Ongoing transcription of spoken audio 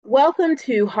Welcome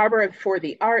to Harbor for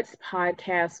the Arts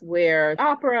podcast, where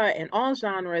opera and all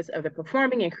genres of the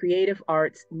performing and creative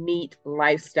arts meet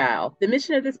lifestyle. The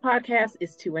mission of this podcast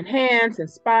is to enhance,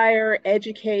 inspire,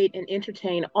 educate, and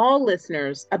entertain all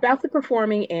listeners about the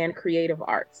performing and creative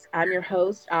arts. I'm your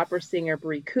host, opera singer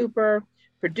Bree Cooper,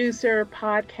 producer,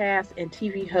 podcast, and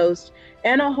TV host,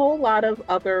 and a whole lot of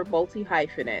other multi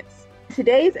hyphenates.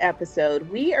 Today's episode,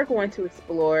 we are going to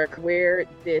explore where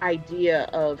the idea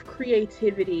of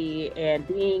creativity and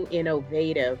being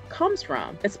innovative comes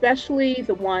from, especially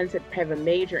the ones that have a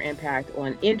major impact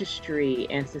on industry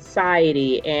and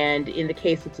society, and in the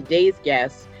case of today's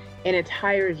guest, an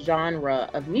entire genre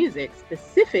of music,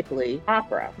 specifically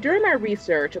opera. During my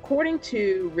research, according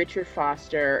to Richard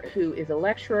Foster, who is a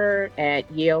lecturer at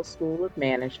Yale School of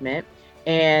Management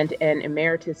and an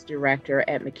emeritus director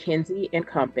at McKinsey and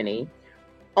Company,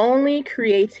 only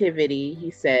creativity, he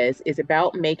says, is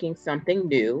about making something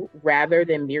new rather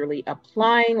than merely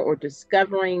applying or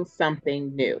discovering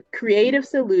something new. Creative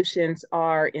solutions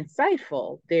are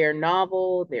insightful. They're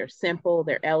novel, they're simple,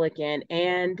 they're elegant,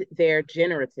 and they're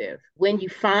generative. When you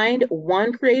find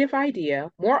one creative idea,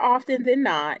 more often than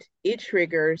not, it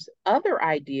triggers other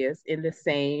ideas in the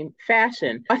same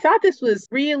fashion. I thought this was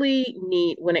really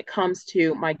neat when it comes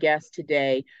to my guest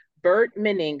today, Bert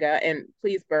Meninga, and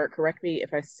please, Bert, correct me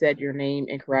if I said your name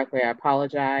incorrectly. I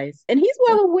apologize. And he's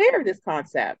well aware of this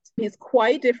concept. He's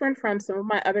quite different from some of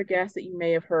my other guests that you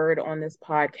may have heard on this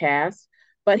podcast,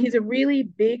 but he's a really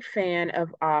big fan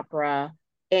of opera,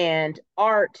 and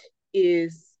art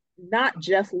is not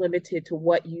just limited to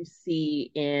what you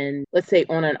see in, let's say,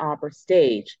 on an opera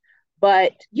stage,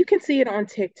 but you can see it on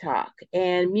TikTok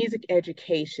and music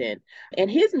education.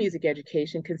 And his music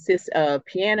education consists of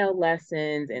piano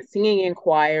lessons and singing in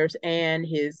choirs and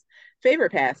his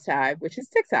favorite pastime, which is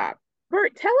TikTok.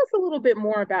 Bert, tell us a little bit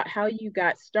more about how you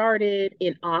got started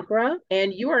in opera.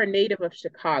 And you are a native of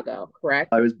Chicago,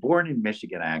 correct? I was born in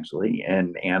Michigan, actually,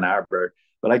 in Ann Arbor,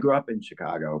 but I grew up in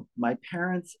Chicago. My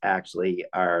parents actually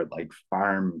are like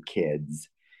farm kids.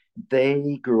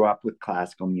 They grew up with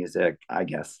classical music, I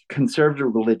guess,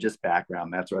 conservative religious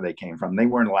background. That's where they came from. They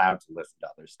weren't allowed to listen to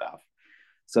other stuff.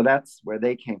 So that's where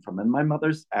they came from. And my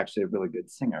mother's actually a really good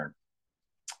singer.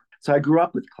 So I grew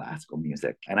up with classical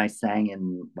music and I sang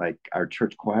in like our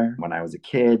church choir when I was a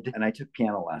kid and I took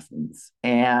piano lessons.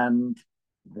 And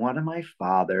one of my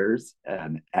father's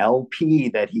an LP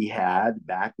that he had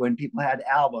back when people had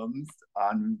albums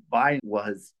on vinyl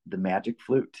was the Magic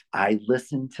Flute. I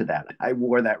listened to that. I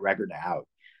wore that record out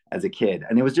as a kid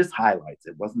and it was just highlights.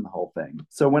 It wasn't the whole thing.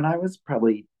 So when I was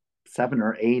probably 7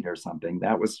 or 8 or something,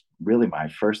 that was really my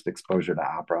first exposure to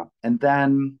opera. And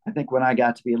then I think when I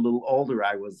got to be a little older,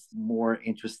 I was more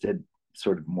interested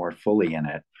sort of more fully in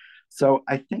it. So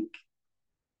I think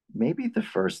maybe the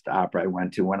first opera I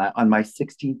went to when I, on my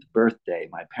 16th birthday,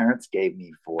 my parents gave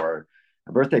me for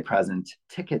a birthday present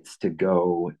tickets to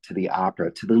go to the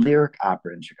opera, to the Lyric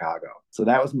Opera in Chicago. So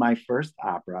that was my first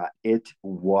opera. It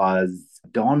was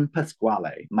Don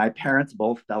Pasquale. My parents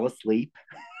both fell asleep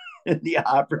in the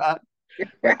opera,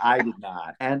 but I did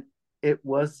not. And it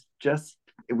was just,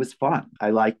 it was fun.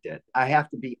 I liked it. I have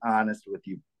to be honest with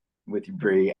you,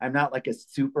 Brie. I'm not like a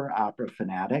super opera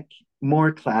fanatic,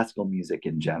 more classical music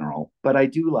in general, but I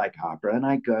do like opera and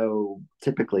I go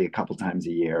typically a couple times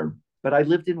a year. But I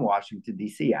lived in Washington,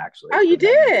 D.C. actually Oh, for you many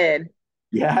years. did?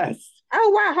 Yes. Oh,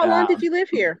 wow. How long did Um, you live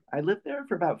here? I lived there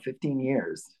for about 15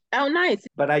 years. Oh, nice.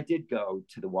 But I did go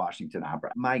to the Washington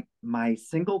Opera. My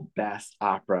single best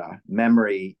opera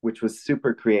memory, which was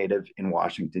super creative in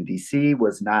Washington D.C.,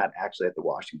 was not actually at the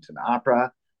Washington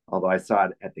Opera, although I saw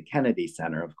it at the Kennedy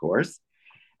Center, of course.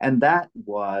 And that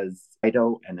was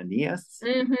Dido and Aeneas,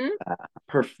 Mm-hmm.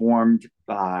 performed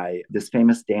by this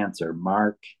famous dancer,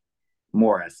 Mark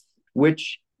Morris,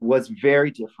 which was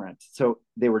very different. So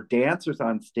they were dancers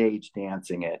on stage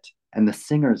dancing it, and the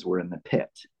singers were in the pit.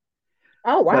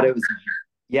 Oh, But wow. it was,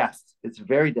 yes, it's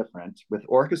very different with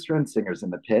orchestra and singers in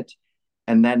the pit,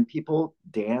 and then people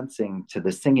dancing to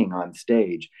the singing on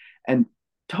stage. And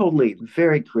totally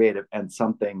very creative and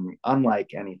something unlike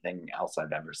anything else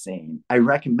I've ever seen. I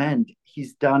recommend,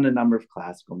 he's done a number of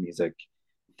classical music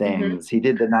Mm-hmm. things. He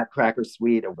did the Nutcracker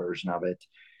Suite, a version of it,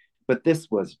 but this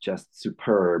was just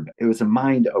superb. It was a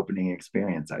mind opening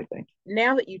experience, I think.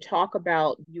 Now that you talk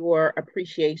about your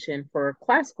appreciation for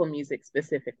classical music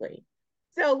specifically,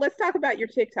 so let's talk about your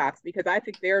TikToks because I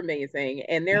think they're amazing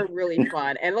and they're really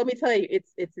fun. And let me tell you,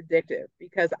 it's addictive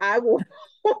because I will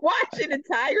watch an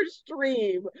entire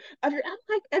stream of your. I'm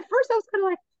like, at first I was kind of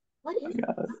like, what is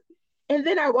this? And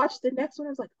then I watched the next one.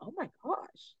 I was like, oh my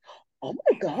gosh. Oh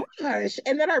my gosh.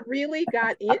 And then I really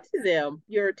got into them.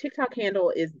 Your TikTok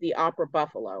handle is the Opera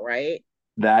Buffalo, right?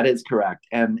 That is correct.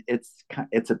 And it's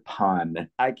a pun.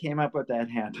 I came up with that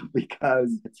handle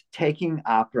because it's taking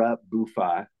opera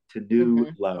buffa to new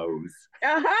Hmm. lows.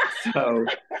 Uh-huh. So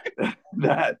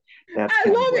that that's I kind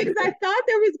of love what it it because I is. thought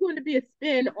there was going to be a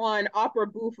spin on Opera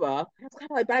Buffa. I was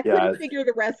kind of like, but I couldn't Yes, figure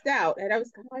the rest out. And I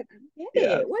was kind of like, I don't get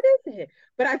yes, it. What is it?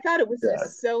 But I thought it was yes.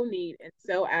 just so neat and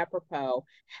so apropos.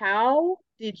 How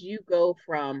did you go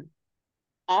from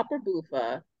Opera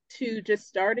Buffa to just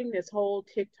starting this whole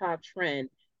TikTok trend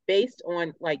based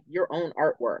on like your own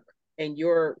artwork and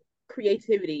your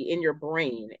creativity in your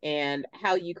brain and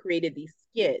how you created these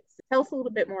skits? Tell us a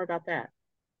little bit more about that.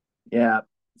 Yeah.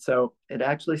 So it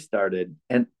actually started,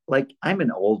 and like I'm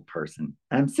an old person.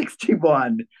 I'm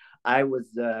 61. I was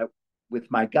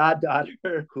with my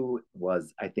goddaughter, who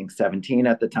was, I think, 17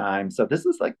 at the time. So this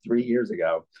was like 3 years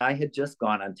ago. I had just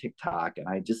gone on TikTok and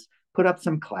I just put up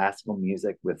some classical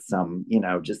music with some,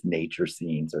 just nature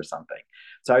scenes or something.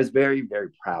 So I was very, very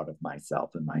proud of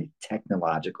myself and my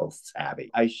technological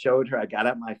savvy. I showed her, I got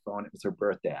out my phone, it was her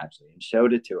birthday actually, and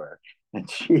showed it to her. And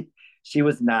she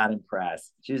was not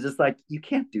impressed. She was just like, you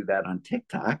can't do that on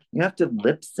TikTok. You have to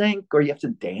lip sync or you have to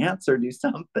dance or do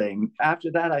something.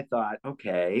 After that, I thought,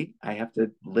 okay, I have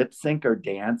to lip sync or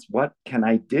dance. What can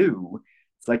I do?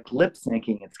 It's like lip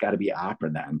syncing, it's got to be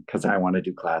opera then because I want to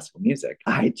do classical music.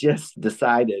 I just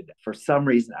decided for some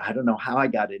reason, I don't know how I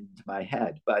got it into my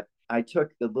head, but I took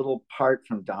the little part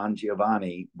from Don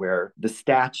Giovanni where the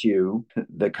statue,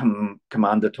 the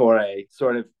commandatore,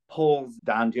 sort of pulls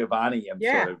Don Giovanni and sort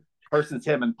Yeah. of curses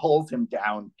him and pulls him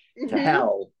down to Mm-hmm.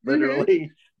 hell, Mm-hmm.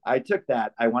 literally. I took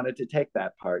that. I wanted to take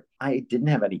that part. I didn't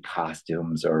have any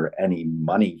costumes or any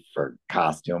money for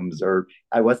costumes, or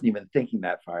I wasn't even thinking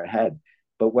that far ahead.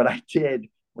 But what I did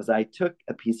was I took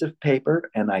a piece of paper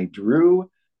and I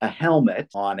drew a helmet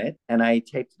on it and I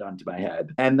taped it onto my head.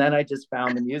 And then I just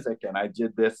found the music and I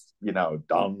did this,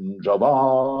 Don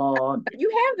Jovan. You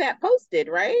have that posted,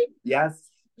 right? Yes,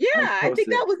 Yeah, I've I think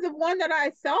posted. that was the one that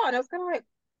I saw, and I was kind of like,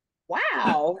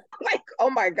 wow, like, oh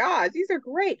my gosh, these are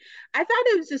great. I thought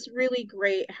it was just really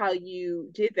great how you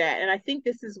did that. And I think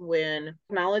this is when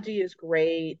technology is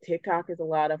great, TikTok is a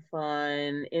lot of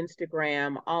fun,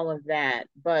 Instagram, all of that.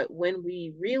 But when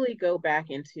we really go back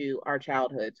into our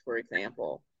childhoods, for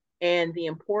example, and the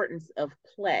importance of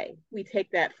play, we take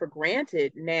that for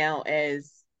granted now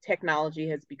as technology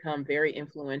has become very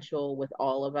influential with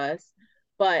all of us.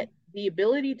 But the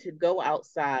ability to go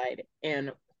outside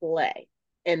and play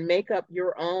and make up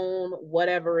your own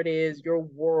whatever it is, your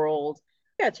world.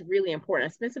 That's really important.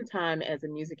 I spent some time as a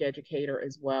music educator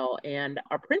as well, and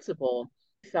our principal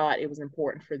thought it was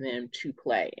important for them to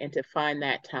play and to find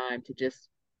that time to just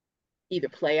either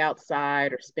play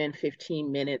outside or spend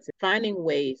 15 minutes finding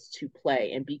ways to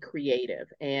play and be creative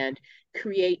and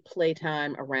create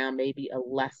playtime around maybe a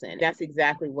lesson. That's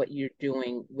exactly what you're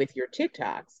doing with your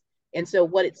TikToks. And so,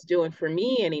 what it's doing for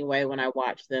me anyway, when I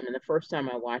watch them, and the first time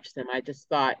I watched them, I just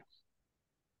thought,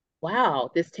 wow,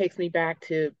 this takes me back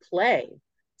to play,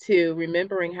 to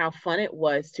remembering how fun it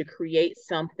was to create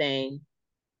something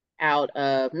out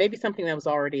of maybe something that was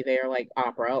already there, like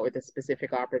opera or the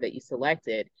specific opera that you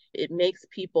selected. It makes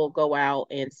people go out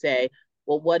and say,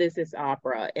 well, what is this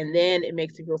opera? And then it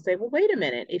makes people say, well, wait a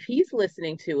minute, if he's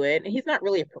listening to it, and he's not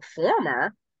really a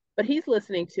performer, but he's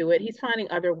listening to it, he's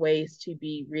finding other ways to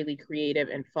be really creative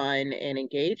and fun and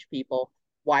engage people.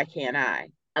 Why can't I?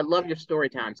 I love your story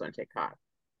times on TikTok.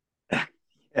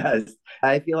 Yes,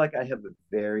 I feel like I have a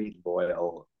very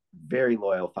loyal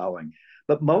following,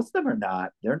 but most of them are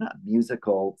not. They're not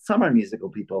musical. Some are musical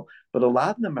people, but a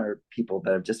lot of them are people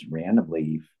that have just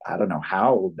randomly, I don't know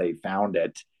how they found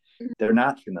it. They're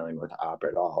not familiar with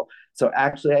opera at all. So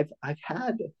actually, I've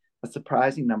had a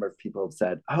surprising number of people have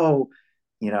said, "Oh,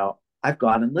 I've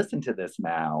gone and listened to this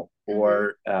now," Mm-hmm.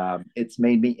 or "It's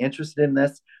made me interested in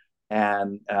this."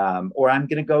 And or I'm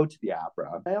going to go to the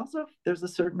opera. I also there's a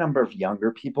certain number of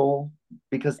younger people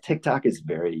because TikTok is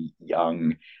very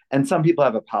young, and some people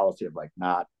have a policy of like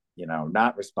not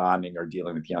responding or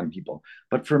dealing with young people.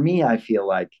 But for me, I feel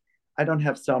like I don't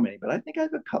have so many, but I think I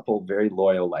have a couple very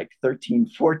loyal, like 13,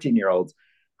 14-year olds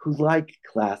who like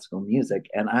classical music.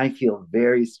 And I feel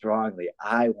very strongly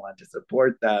I want to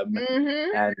support them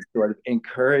Mm-hmm. and sort of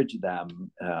encourage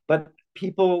them. But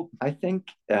people, I think,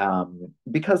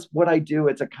 because what I do,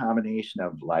 it's a combination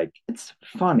of like, it's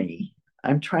funny.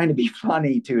 I'm trying to be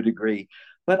funny to a degree,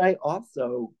 but I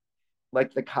also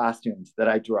like the costumes that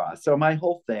I draw. So my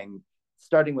whole thing,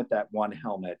 starting with that one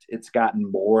helmet, it's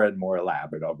gotten more and more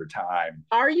elaborate over time.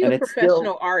 Are you And a it's still,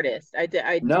 professional artist? I do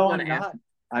no, want I'm to ask. not.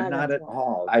 I'm Oh, not that's at why.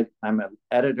 all. I'm an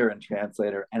editor and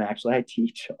translator, and actually, I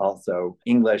teach also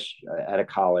English at a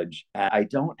college. And I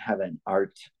don't have an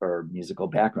art or musical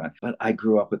background, but I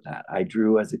grew up with that. I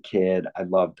drew as a kid. I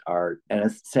loved art, and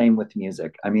it's the same with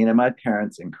music. I mean, and my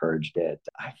parents encouraged it.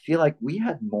 I feel like we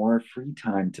had more free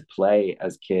time to play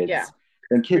as Yeah, kids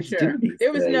than for kids do sure. these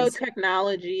There was no days.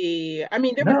 technology. I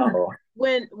mean, there was No,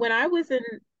 when I was in,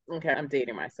 okay, I'm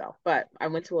dating myself, but I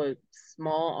went to a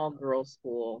small all girls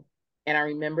school, and I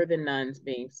remember the nuns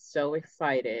being so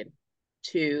excited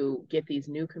to get these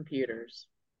new computers.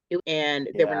 And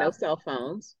there were no yeah, cell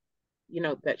phones,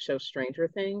 that show Stranger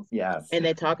Things. yes, And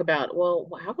they talk about, well,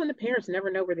 how come the parents never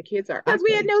know where the kids are? Because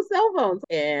we had exactly. no cell phones.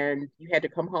 And you had to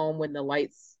come home when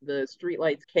the street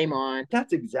lights came on.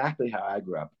 That's exactly how I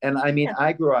grew up. And I mean, Yeah.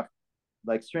 I grew up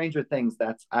like Stranger Things.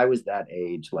 That's I was that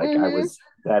age. Like I Mm-hmm. was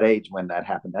that age when that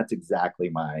happened. That's exactly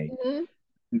my, Mm-hmm.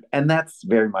 and that's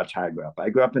very much how I grew up. I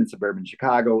grew up in suburban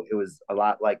Chicago. It was a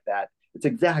lot like that. It's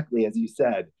exactly as you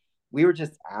said. We were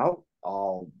just out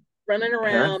all Running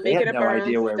parents. around, They making had up no our own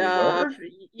idea where we stuff,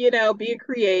 were. being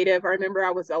creative. I remember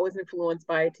I was always influenced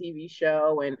by a TV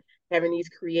show and having these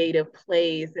creative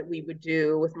plays that we would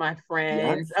do with my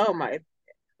friends. Yes. Oh my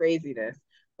craziness.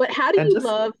 But how do And you just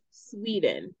love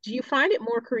Sweden? Do you find it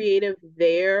more creative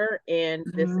there and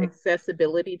this mm,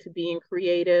 accessibility to being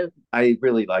creative? I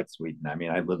really like Sweden. I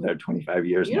mean, I've lived Mhm. there 25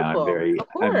 years now. Beautiful, of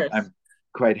course. I'm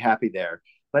quite happy there.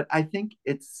 But I think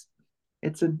it's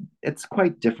a it's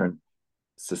quite different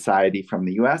society from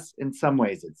the US. In some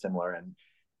ways, it's similar, and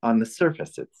on the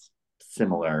surface, it's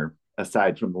similar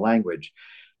aside from the language.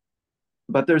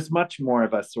 But there's much more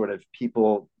of a sort of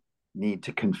people need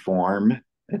to conform.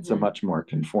 It's a Hmm. much more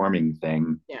conforming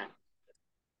thing. Yeah.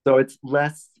 So it's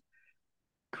less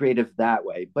creative that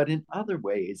way. But in other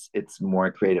ways, it's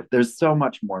more creative. There's so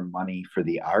much more money for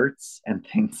the arts and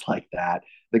things like that.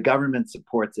 The government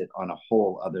supports it on a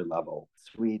whole other level.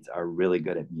 Swedes are really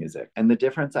good at music. And the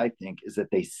difference, I think, is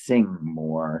that they sing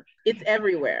more. It's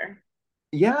everywhere.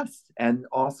 Yes. And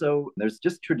also, there's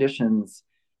just traditions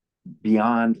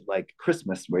beyond like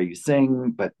Christmas where you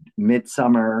sing, but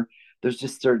midsummer, there's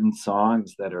just certain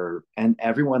songs that are, and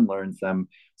everyone learns them.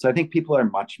 So I think people are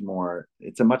much more,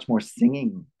 it's a much more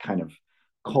singing kind of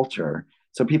culture.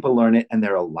 So people learn it, and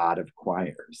there are a lot of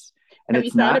choirs. And Have you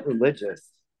it's thought of not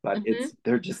religious, but mhm.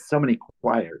 there are just so many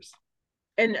choirs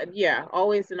And yeah,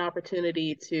 always an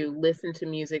opportunity to listen to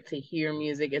music, to hear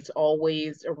music. It's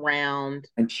always around.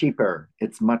 and cheaper.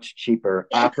 It's much cheaper.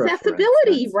 Opera, for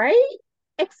Accessibility, instance. right?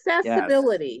 Yes.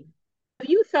 Accessibility. Have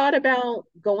you thought about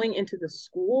going into the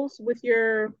schools with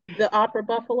the Opera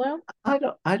Buffalo?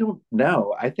 I don't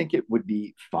know. I think it would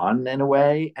be fun in a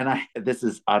way, and I this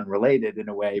is unrelated in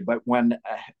a way, but when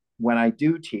I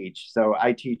do teach, so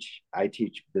I teach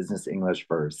business English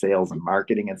for sales and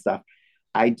marketing and stuff.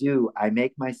 I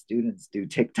make my students do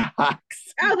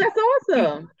TikToks. Oh, that's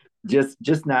awesome.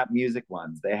 Just not music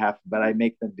ones. They have, but I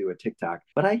make them do a TikTok.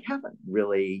 But I haven't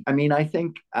really. I mean, I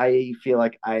think I feel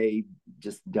like I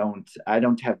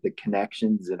don't have the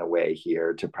connections in a way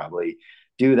here to probably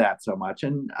do that so much.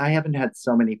 And I haven't had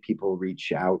so many people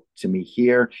reach out to me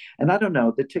here. And I don't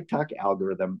know, the TikTok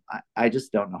algorithm, I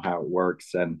just don't know how it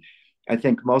works. And I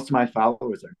think most of my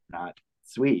followers are not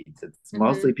Swedes. It's Hmm.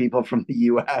 mostly people from the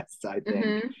US, I think.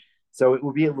 Hmm. So it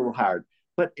will be a little hard,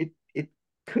 but it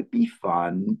could be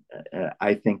fun,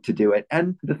 I think, to do it.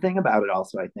 And the thing about it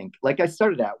also, I think, like I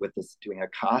started out with this doing a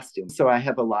costume. So I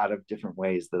have a lot of different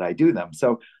ways that I do them.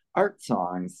 So art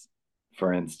songs,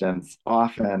 for instance,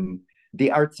 often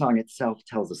the art song itself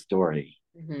tells a story.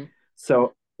 Hmm.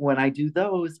 So when I do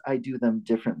those, I do them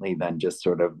differently than just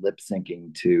sort of lip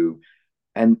syncing to.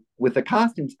 And with the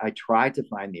costumes, I try to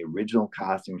find the original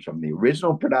costumes from the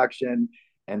original production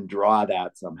and draw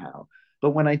that somehow.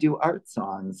 But when I do art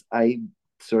songs, I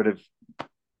sort of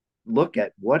look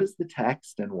at what is the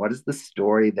text and what is the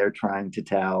story they're trying to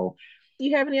tell. Do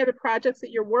you have any other projects that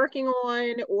you're working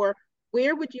on, or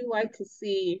where would you like to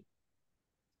see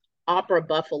Opera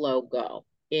Buffalo go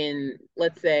in,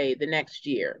 let's say, the next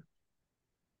year?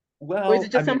 Or is it Well, I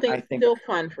just mean, something I think still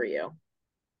fun for you?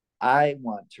 I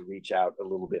want to reach out a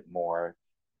little bit more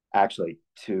actually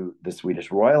to the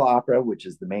Swedish Royal Opera, which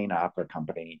is the main opera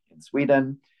company in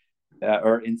Sweden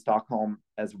or in Stockholm,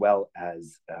 as well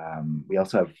as we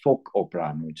also have Folk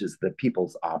Operan, which is the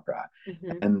people's opera.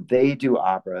 Hmm. And they do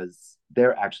operas.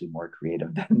 They're actually more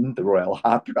creative than the Royal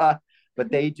Opera, but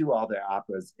they do all their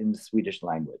operas in the Swedish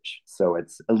language. So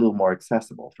it's a little more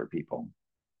accessible for people.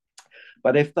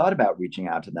 But I've thought about reaching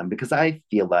out to them because I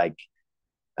feel like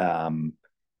um,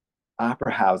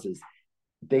 opera houses,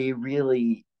 they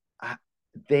really,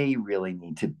 they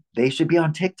should be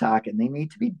on TikTok, and they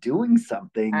need to be doing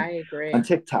something I on agree. I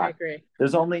TikTok. agree.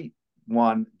 There's only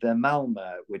one, the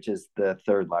Malmö, which is the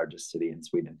third largest city in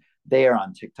Sweden. They are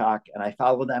on TikTok, and I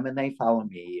follow them and they follow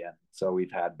me. And so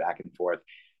we've had back and forth.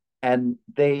 And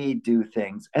they do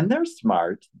things, and they're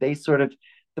smart. The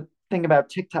thing about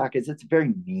TikTok is it's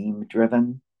very meme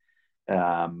driven.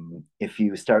 If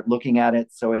you start looking at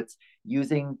it, so it's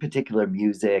using particular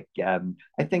music. And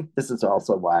I think this is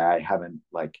also why I haven't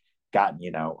like gotten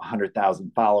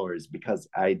 100,000 followers, because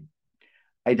I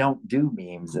don't do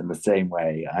memes in the same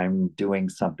way. I'm doing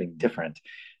something different.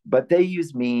 But they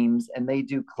use memes and they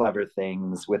do clever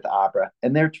things with opera,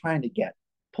 and they're trying to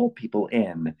pull people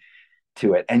in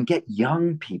to it and get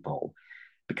young people,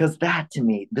 because that, to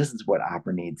me, this is what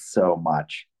opera needs so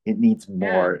much. It needs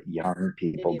Yeah. more young It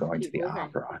people needs to going to keep the moving.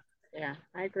 opera. Yeah,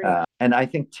 I agree. And I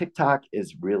think TikTok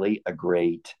is really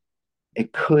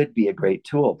it could be a great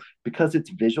tool because it's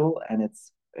visual and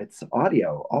it's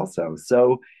audio also.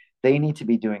 So they need to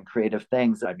be doing creative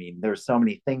things. I mean, there's so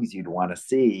many things you'd want to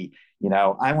see.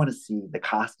 I want to see the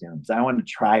costumes. I want to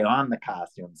try on the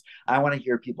costumes. I want to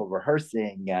hear people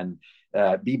rehearsing and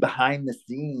be behind the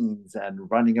scenes and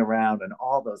running around and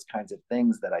all those kinds of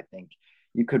things that I think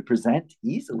you could present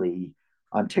easily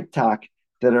on TikTok,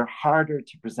 that are harder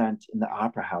to present in the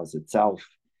opera house itself,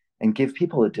 and give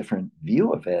people a different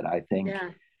view of it, I think,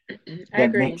 Yeah, I that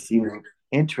agree. makes you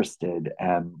interested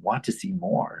and want to see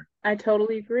more. I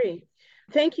totally agree.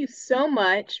 Thank you so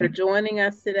much for joining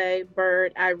us today,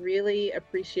 Bert. I really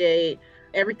appreciate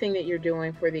everything that you're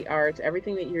doing for the arts,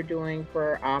 everything that you're doing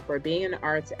for opera, being an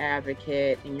arts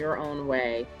advocate in your own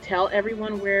way. Tell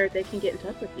everyone where they can get in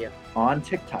touch with you. On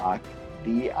TikTok,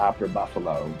 The Opera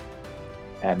Buffalo,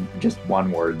 and just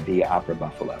one word, The Opera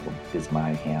Buffalo, is my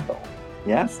handle.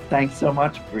 Yes, thanks so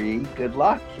much, Bree. Good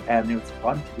luck. And it was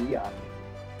fun to be on.